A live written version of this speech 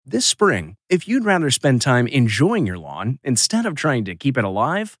This spring, if you'd rather spend time enjoying your lawn instead of trying to keep it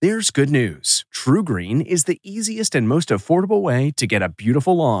alive, there's good news. TruGreen is the easiest and most affordable way to get a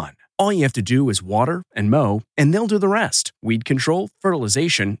beautiful lawn. All you have to do is water and mow, and they'll do the rest. Weed control,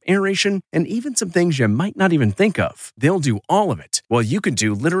 fertilization, aeration, and even some things you might not even think of. They'll do all of it, while you can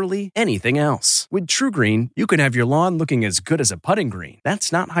do literally anything else. With TruGreen, you can have your lawn looking as good as a putting green.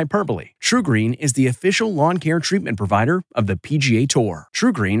 That's not hyperbole. TruGreen is the official lawn care treatment provider of the PGA Tour.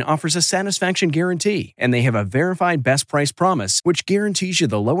 TruGreen offers a satisfaction guarantee, and they have a verified best price promise, which guarantees you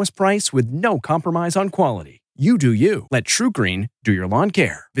the lowest price with no compromise on quality. You do you. Let TruGreen do your lawn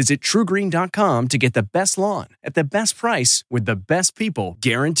care. Visit TruGreen.com to get the best lawn at the best price with the best people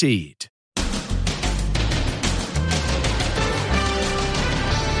guaranteed.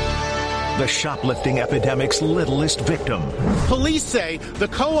 The shoplifting epidemic's littlest victim. Police say the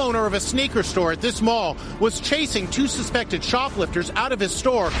co-owner of a sneaker store at this mall was chasing two suspected shoplifters out of his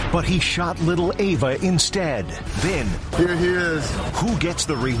store. But he shot little Ava instead. Then, Here he is. who gets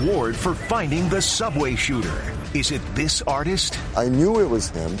the reward for finding the subway shooter? Is it this artist? I knew it was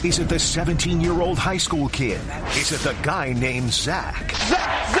him. Is it the 17-year-old high school kid? Is it the guy named Zach?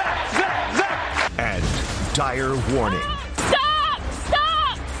 Zach! And dire warning.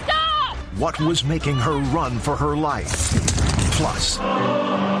 What was making her run for her life? Plus,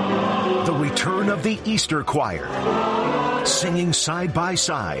 the return of the Easter choir, singing side by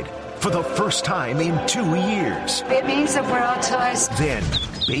side for the first time in 2 years. It means that we're all toys. Then,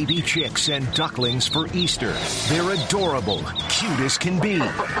 baby chicks and ducklings for Easter. They're adorable, cute as can be.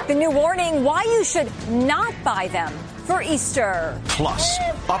 The new warning, why you should not buy them for Easter. Plus,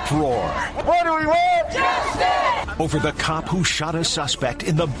 uproar. What do we want? Justice! Over the cop who shot a suspect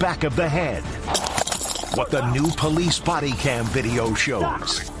in the back of the head. What the new police body cam video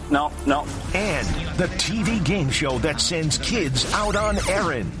shows. No. And the TV game show that sends kids out on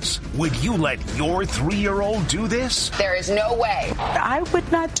errands. Would you let your 3-year-old do this? There is no way. I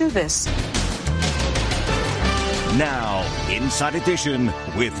would not do this. Now, Inside Edition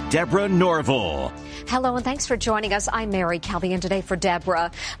with Deborah Norville. Hello, and thanks for joining us. I'm Mary Calvi, and today for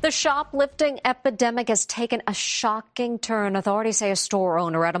Deborah. The shoplifting epidemic has taken a shocking turn. Authorities say a store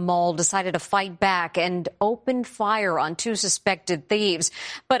owner at a mall decided to fight back and open fire on two suspected thieves,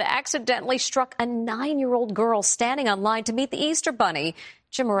 but accidentally struck a 9-year-old girl standing on line to meet the Easter Bunny.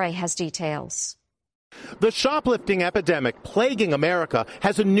 Jim Murray has details. The shoplifting epidemic plaguing America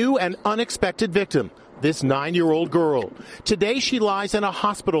has a new and unexpected victim. This 9-year-old girl. Today she lies in a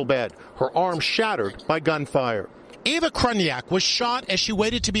hospital bed, her arm shattered by gunfire. Ava Krunyak was shot as she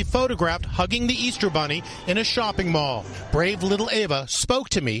waited to be photographed hugging the Easter Bunny in a shopping mall. Brave little Ava spoke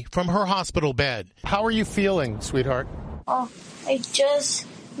to me from her hospital bed. How are you feeling, sweetheart? Oh, I just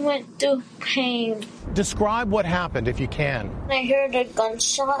went through pain. Describe what happened if you can. I heard a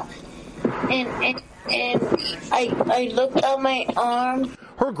gunshot and I looked at my arm.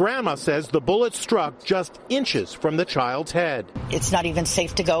 Her grandma says the bullet struck just inches from the child's head. It's not even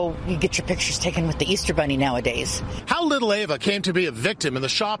safe to go. You get your pictures taken with the Easter Bunny nowadays. How little Ava came to be a victim in the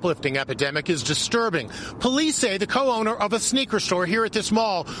shoplifting epidemic is disturbing. Police say the co-owner of a sneaker store here at this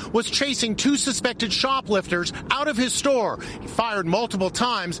mall was chasing two suspected shoplifters out of his store. He fired multiple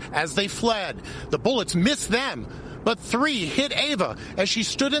times as they fled. The bullets missed them, but 3 hit Ava as she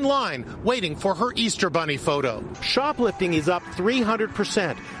stood in line waiting for her Easter Bunny photo. Shoplifting is up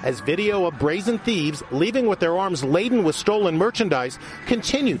 300% as video of brazen thieves leaving with their arms laden with stolen merchandise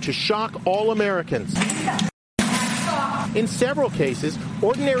continue to shock all Americans. In several cases,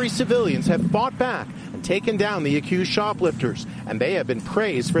 ordinary civilians have fought back and taken down the accused shoplifters, and they have been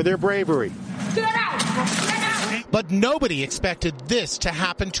praised for their bravery. But nobody expected this to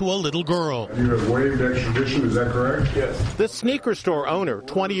happen to a little girl. You have waived extradition, is that correct? Yes. The sneaker store owner,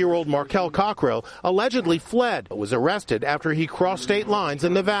 20-year-old Markel Cockrell, allegedly fled, but was arrested after he crossed state lines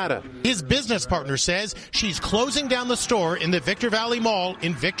in Nevada. His business partner says she's closing down the store in the Victor Valley Mall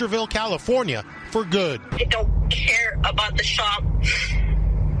in Victorville, California, for good. I don't care about the shop.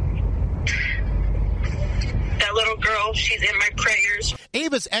 That little girl, she's in my prayers.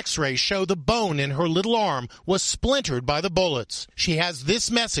 Ava's x-rays show the bone in her little arm was splintered by the bullets. She has this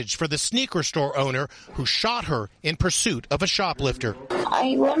message for the sneaker store owner who shot her in pursuit of a shoplifter.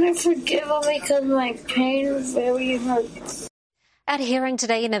 I want to forgive him because my pain very hurts. At a hearing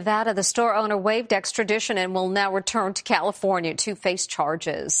today in Nevada, the store owner waived extradition and will now return to California to face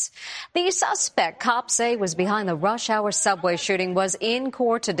charges. The suspect, cops say, was behind the rush hour subway shooting, was in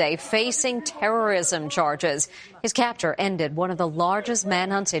court today facing terrorism charges. His capture ended one of the largest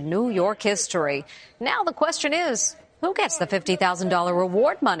manhunts in New York history. Now the question is, who gets the $50,000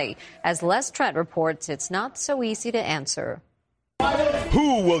 reward money? As Les Trent reports, it's not so easy to answer.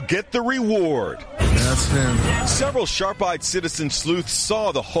 Who will get the reward? That's him. Several sharp-eyed citizen sleuths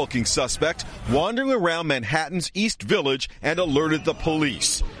saw the hulking suspect wandering around Manhattan's East Village and alerted the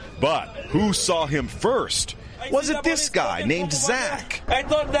police. But who saw him first? Was it this guy named Zach? I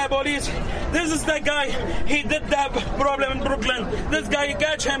thought that police, this is the guy, he did that problem in Brooklyn. This guy,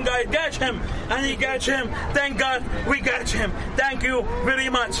 catch him, guys, catch him. And he catch him. Thank God we catch him. Thank you very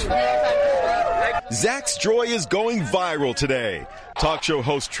much. Zach's joy is going viral today. Talk show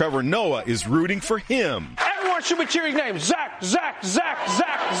host Trevor Noah is rooting for him. Everyone should be cheering names. Zach, Zach, Zach,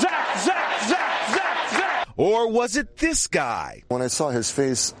 Zach, Zach, Zach, Zach, Zach, Zach. Or was it this guy? When I saw his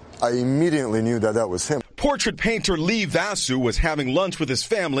face, I immediately knew that was him. Portrait painter Lee Vasu was having lunch with his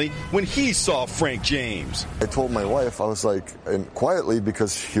family when he saw Frank James. I told my wife, I was like, and quietly,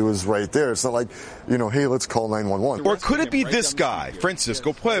 because he was right there. It's not like, hey, let's call 911. Or could it be this guy,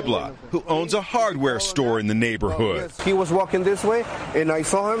 Francisco Puebla, who owns a hardware store in the neighborhood? He was walking this way, and I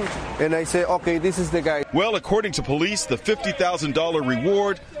saw him, and I said, okay, this is the guy. Well, according to police, the $50,000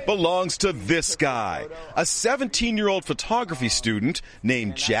 reward belongs to this guy, a 17-year-old photography student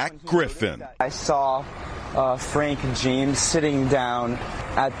named Jack Griffin. I saw Frank James sitting down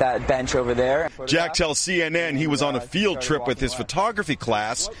at that bench over there. Jack tells CNN he was on a field trip with his photography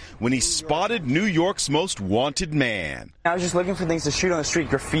class when he spotted New York's most wanted man. I was just looking for things to shoot on the street,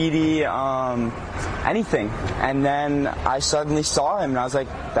 graffiti, anything. And then I suddenly saw him, and I was like,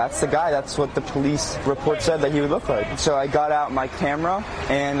 that's the guy. That's what the police report said that he would look like. So I got out my camera,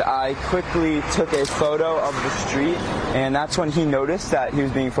 and I quickly took a photo of the street, and that's when he noticed that he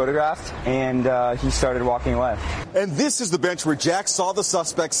was being photographed, and he started walking away. And this is the bench where Jack saw the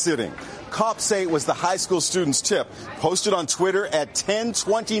suspect sitting. Cops say it was the high school student's tip, posted on Twitter at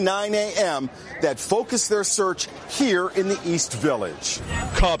 10:29 a.m., that focused their search here in the East Village.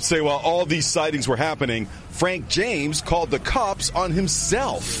 Cops say while all these sightings were happening, Frank James called the cops on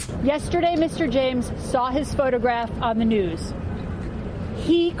himself. Yesterday, Mr. James saw his photograph on the news.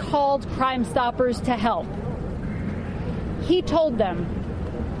 He called Crime Stoppers to help. He told them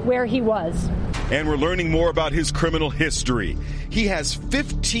where he was. And we're learning more about his criminal history. He has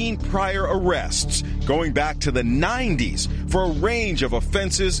 15 prior arrests going back to the 90s for a range of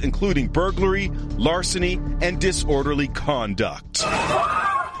offenses, including burglary, larceny, and disorderly conduct.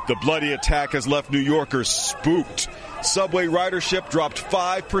 The bloody attack has left New Yorkers spooked. Subway ridership dropped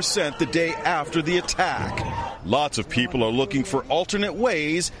 5% the day after the attack. Lots of people are looking for alternate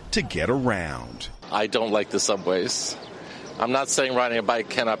ways to get around. I don't like the subways. I'm not saying riding a bike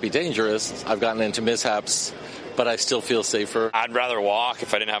cannot be dangerous. I've gotten into mishaps, but I still feel safer. I'd rather walk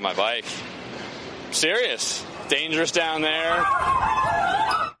if I didn't have my bike. Serious. Dangerous down there.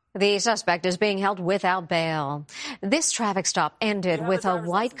 The suspect is being held without bail. This traffic stop ended with a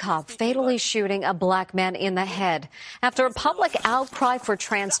white cop fatally shooting a black man in the head. After a public outcry for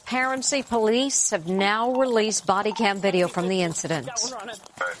transparency, police have now released body cam video from the incident.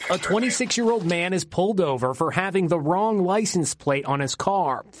 A 26-year-old man is pulled over for having the wrong license plate on his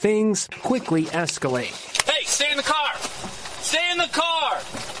car. Things quickly escalate. Hey, stay in the car! Stay in the car!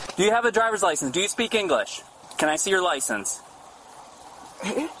 Do you have a driver's license? Do you speak English? Can I see your license?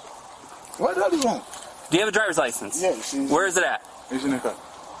 What do you want? Do you have a driver's license? Yes. Where is it at? It's in the car.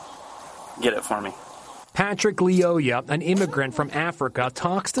 Get it for me. Patrick Lioya, an immigrant from Africa,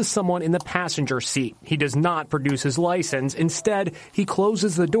 talks to someone in the passenger seat. He does not produce his license. Instead, he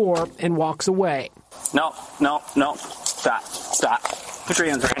closes the door and walks away. No. Stop. Put your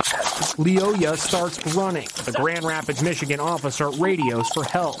hands right. Lioya starts running. The Grand Rapids, Michigan officer radios for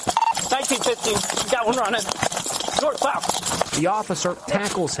help. 1915. Got one running. North south. The officer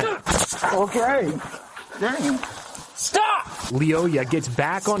tackles him. Okay. Damn. Stop! Lioya gets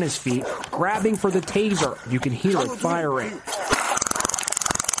back on his feet, grabbing for the taser. You can hear it firing.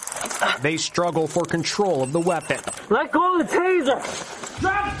 They struggle for control of the weapon. Let go of the taser!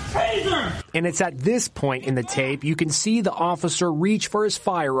 Drop the taser! And it's at this point in the tape you can see the officer reach for his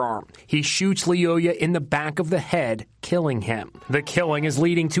firearm. He shoots Lioya in the back of the head, killing him. The killing is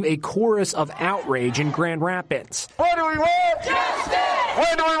leading to a chorus of outrage in Grand Rapids. What do we want? Justice!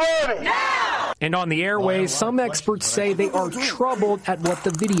 When do we want it? Now! And on the airways, some experts say they are troubled at what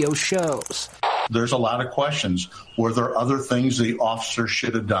the video shows. There's a lot of questions. Were there other things the officer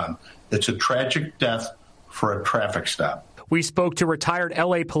should have done? It's a tragic death for a traffic stop. We spoke to retired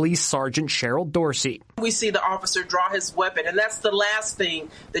L.A. Police Sergeant Cheryl Dorsey. We see the officer draw his weapon, and that's the last thing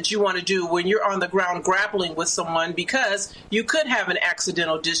that you want to do when you're on the ground grappling with someone, because you could have an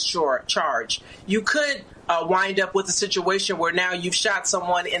accidental discharge. You could wind up with a situation where now you've shot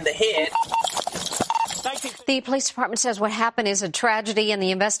someone in the head. The police department says what happened is a tragedy and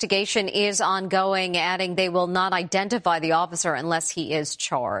the investigation is ongoing, adding they will not identify the officer unless he is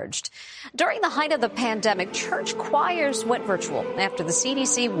charged. During the height of the pandemic, church choirs went virtual after the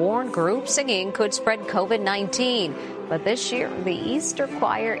CDC warned group singing could spread COVID-19. But this year, the Easter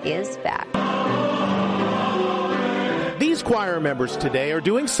choir is back. These choir members today are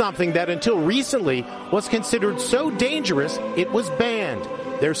doing something that until recently was considered so dangerous it was banned.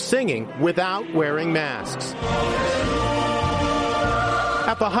 They're singing without wearing masks.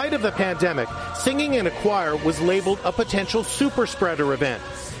 At the height of the pandemic, singing in a choir was labeled a potential super spreader event.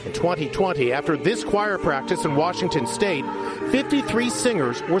 In 2020, after this choir practice in Washington state, 53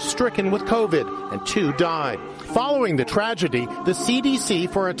 singers were stricken with COVID and 2 died. Following the tragedy, the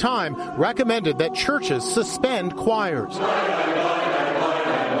CDC for a time recommended that churches suspend choirs.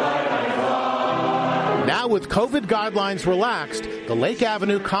 Now with COVID guidelines relaxed, the Lake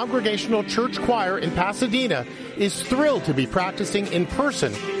Avenue Congregational Church Choir in Pasadena is thrilled to be practicing in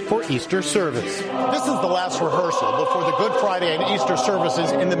person for Easter service. This is the last rehearsal before the Good Friday and Easter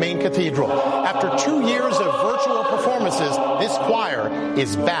services in the main cathedral. After 2 years of virtual performances, this choir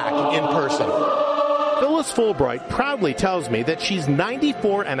is back in person. Phyllis Fulbright proudly tells me that she's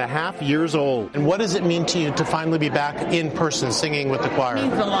 94 and a half years old. And what does it mean to you to finally be back in person singing with the choir? It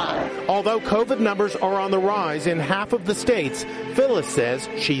means a lot. Although COVID numbers are on the rise in half of the states, Phyllis says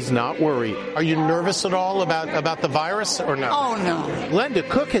she's not worried. Are you nervous at all about the virus or no? Oh, no. Glenda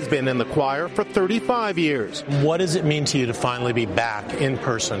Cook has been in the choir for 35 years. What does it mean to you to finally be back in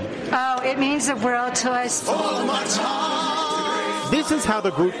person? Oh, it means the world to us. All my time. This is how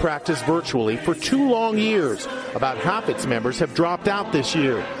the group practiced virtually for 2 long years. About half its members have dropped out this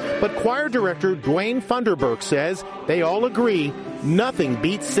year. But choir director Dwayne Funderburk says they all agree nothing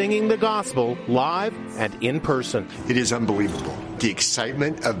beats singing the gospel live and in person. It is unbelievable. The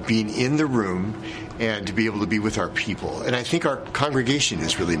excitement of being in the room and to be able to be with our people. And I think our congregation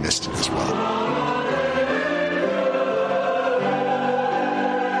has really missed it as well.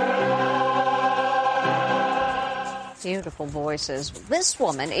 Beautiful voices. This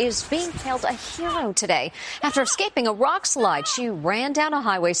woman is being hailed a hero today. After escaping a rock slide, she ran down a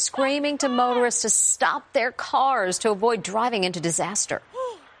highway screaming to motorists to stop their cars to avoid driving into disaster.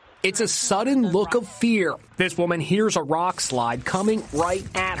 It's a sudden look of fear. This woman hears a rock slide coming right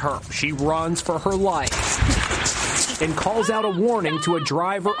at her. She runs for her life and calls out a warning to a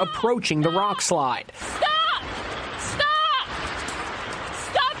driver approaching the rock slide. Stop! Stop!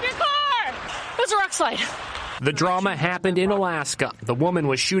 Stop your car! There's a rock slide. The drama happened in Alaska. The woman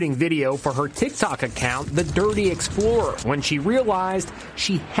was shooting video for her TikTok account, The Dirty Explorer, when she realized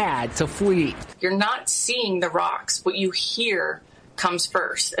she had to flee. You're not seeing the rocks. What you hear comes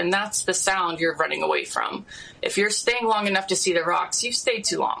first, and that's the sound you're running away from. If you're staying long enough to see the rocks, you've stayed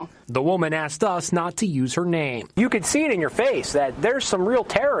too long. The woman asked us not to use her name. You could see it in your face that there's some real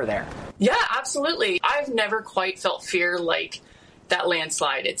terror there. Yeah, absolutely. I've never quite felt fear like that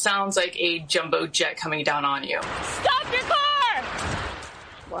landslide. It sounds like a jumbo jet coming down on you. Stop your car!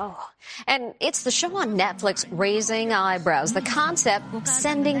 Whoa. And it's the show on Netflix, Raising Eyebrows. The concept,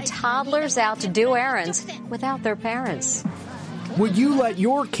 sending toddlers out to do errands without their parents. Would you let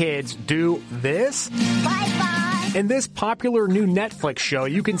your kids do this? Bye-bye. In this popular new Netflix show,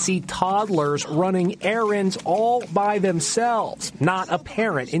 you can see toddlers running errands all by themselves, not a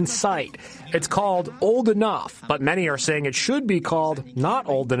parent in sight. It's called Old Enough, but many are saying it should be called Not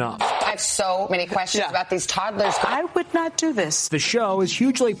Old Enough. I have so many questions about these toddlers. I would not do this. The show is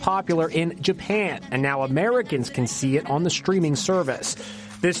hugely popular in Japan, and now Americans can see it on the streaming service.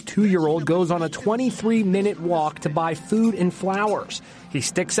 This 2-year-old goes on a 23-minute walk to buy food and flowers. He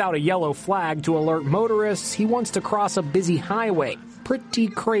sticks out a yellow flag to alert motorists he wants to cross a busy highway. Pretty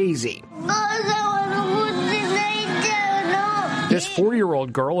crazy. This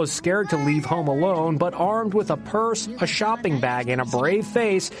 4-year-old girl is scared to leave home alone, but armed with a purse, a shopping bag, and a brave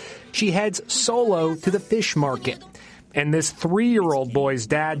face, she heads solo to the fish market. And this 3-year-old boy's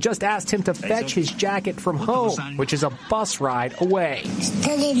dad just asked him to fetch his jacket from home, which is a bus ride away.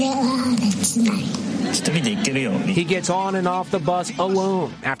 He gets on and off the bus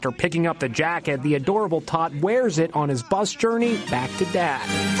alone. After picking up the jacket, the adorable tot wears it on his bus journey back to dad.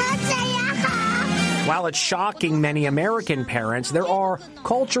 While it's shocking many American parents, there are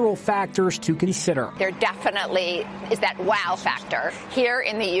cultural factors to consider. There definitely is that wow factor. Here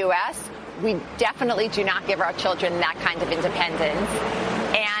in the U.S., we definitely do not give our children that kind of independence.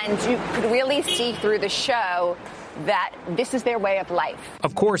 And you could really see through the show that this is their way of life.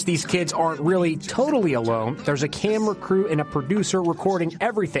 Of course, these kids aren't really totally alone. There's a camera crew and a producer recording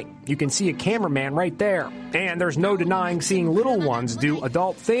everything. You can see a cameraman right there. And there's no denying seeing little ones do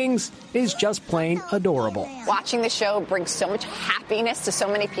adult things is just plain adorable. Watching the show brings so much happiness to so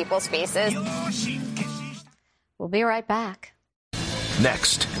many people's faces. We'll be right back.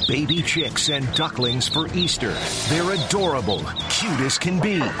 Next, baby chicks and ducklings for Easter. They're adorable, cute as can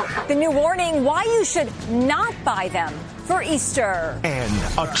be. The new warning why you should not buy them for Easter. And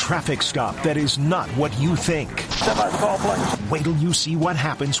a traffic stop that is not what you think. Wait till you see what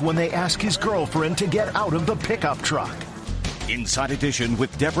happens when they ask his girlfriend to get out of the pickup truck. Inside Edition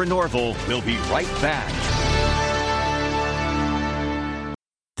with Deborah Norville. We'll be right back.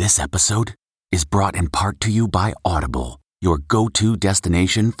 This episode is brought in part to you by Audible, your go-to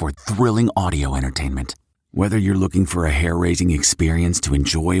destination for thrilling audio entertainment. Whether you're looking for a hair-raising experience to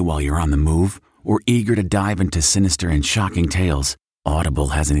enjoy while you're on the move or eager to dive into sinister and shocking tales, Audible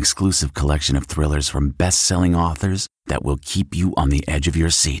has an exclusive collection of thrillers from best-selling authors that will keep you on the edge of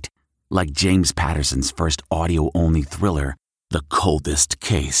your seat. Like James Patterson's first audio-only thriller, The Coldest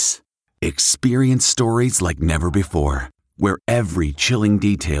Case. Experience stories like never before, where every chilling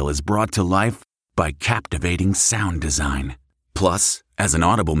detail is brought to life by captivating sound design. Plus, as an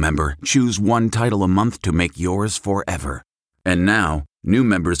Audible member, choose one title a month to make yours forever. And now, new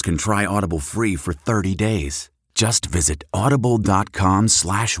members can try Audible free for 30 days. Just visit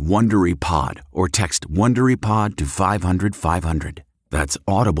audible.com/WonderyPod or text WonderyPod to 500-500. That's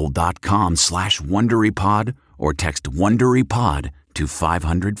audible.com/WonderyPod or text WonderyPod to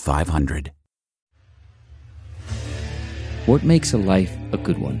 500-500. What makes a life a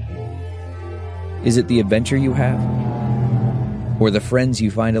good one? Is it the adventure you have? Or the friends you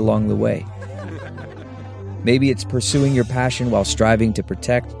find along the way? Maybe it's pursuing your passion while striving to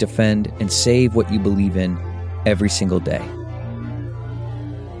protect, defend, and save what you believe in every single day.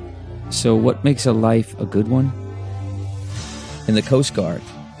 So what makes a life a good one? In the Coast Guard,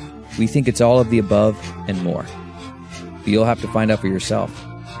 we think it's all of the above and more. But you'll have to find out for yourself.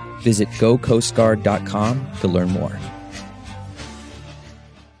 Visit gocoastguard.com to learn more.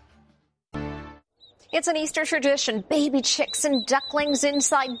 It's an Easter tradition, baby chicks and ducklings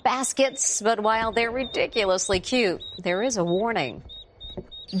inside baskets. But while they're ridiculously cute, there is a warning.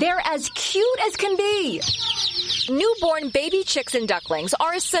 They're as cute as can be. Newborn baby chicks and ducklings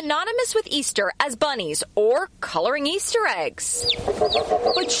are as synonymous with Easter as bunnies or coloring Easter eggs.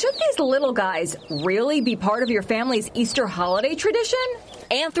 But should these little guys really be part of your family's Easter holiday tradition?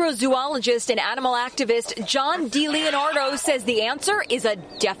 Anthrozoologist and animal activist John DeLeonardo says the answer is a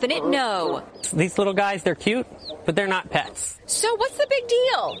definite no. These little guys, they're cute, but they're not pets. So what's the big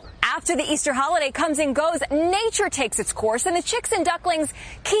deal? After the Easter holiday comes and goes, nature takes its course and the chicks and ducklings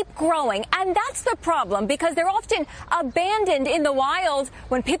keep growing. And that's the problem because they're often abandoned in the wild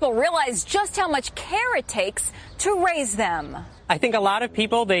when people realize just how much care it takes to raise them. I think a lot of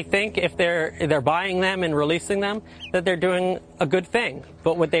people, they think if they're buying them and releasing them, that they're doing a good thing.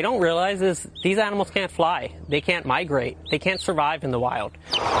 But what they don't realize is these animals can't fly. They can't migrate. They can't survive in the wild.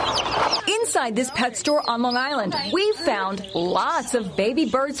 Inside this pet store on Long Island, we've found lots of baby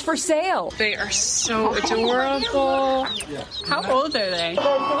birds for sale. They are so adorable. How old are they? They're 3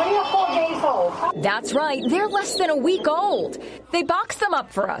 or 4 days old. That's right. They're less than a week old. They boxed them up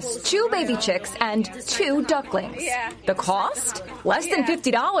for us. 2 baby chicks and 2 ducklings. The cost? Less than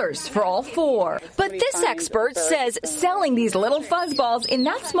 $50 for all 4. But this expert says selling these little fuzzballs in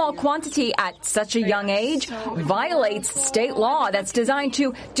that small quantity at such a young age violates state law that's designed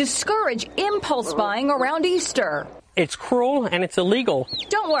to discourage impulse buying around Easter. It's cruel and it's illegal.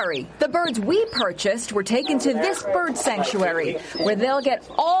 Don't worry. The birds we purchased were taken to this bird sanctuary where they'll get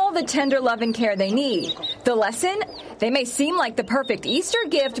all the tender love and care they need. The lesson? They may seem like the perfect Easter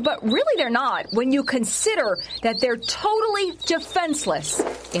gift, but really they're not when you consider that they're totally defenseless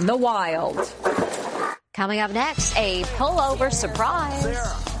in the wild. Coming up next, a pullover surprise.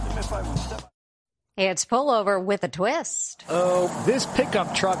 It's pullover with a twist. Oh, this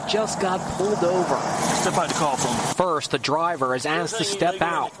pickup truck just got pulled over. Step out the car for me. First, the driver is asked to step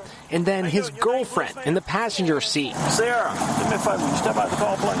out, and then his girlfriend in the passenger seat. Sarah, do me a favor. You step out the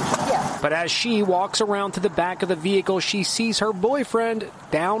car, please. Yeah. But as she walks around to the back of the vehicle, she sees her boyfriend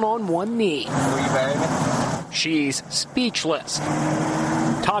down on one knee. Will you marry me? She's speechless.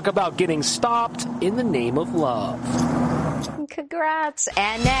 Talk about getting stopped in the name of love. Congrats.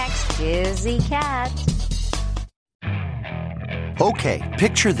 And next, Kizzy Cat. Okay,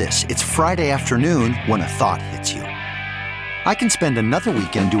 picture this. It's Friday afternoon when a thought hits you. I can spend another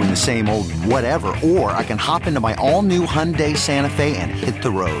weekend doing the same old whatever, or I can hop into my all-new Hyundai Santa Fe and hit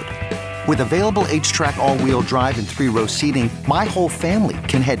the road. With available H-Track all-wheel drive and 3-row seating, my whole family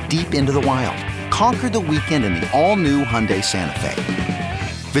can head deep into the wild. Conquer the weekend in the all-new Hyundai Santa Fe.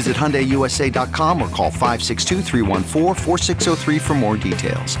 Visit HyundaiUSA.com or call 562-314-4603 for more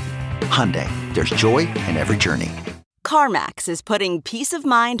details. Hyundai, there's joy in every journey. CarMax is putting peace of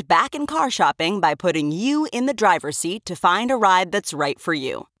mind back in car shopping by putting you in the driver's seat to find a ride that's right for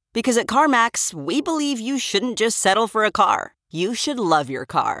you. Because at CarMax, we believe you shouldn't just settle for a car. You should love your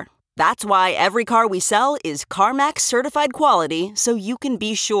car. That's why every car we sell is CarMax certified quality, so you can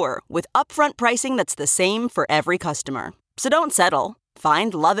be sure with upfront pricing that's the same for every customer. So don't settle.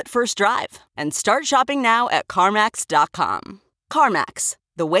 Find love at first drive and start shopping now at CarMax.com. CarMax,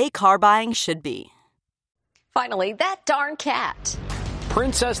 the way car buying should be. Finally, that darn cat.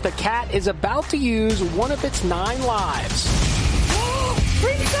 Princess the cat is about to use one of its 9 lives.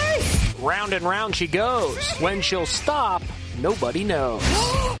 Princess! Round and round she goes. When she'll stop, nobody knows.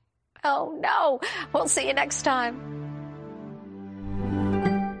 Oh, no. We'll see you next time.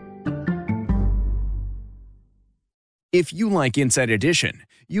 If you like Inside Edition,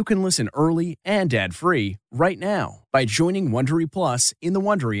 you can listen early and ad-free right now by joining Wondery Plus in the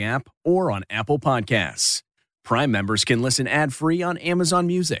Wondery app or on Apple Podcasts. Prime members can listen ad-free on Amazon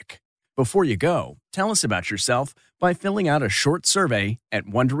Music. Before you go, tell us about yourself by filling out a short survey at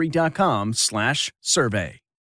Wondery.com/survey.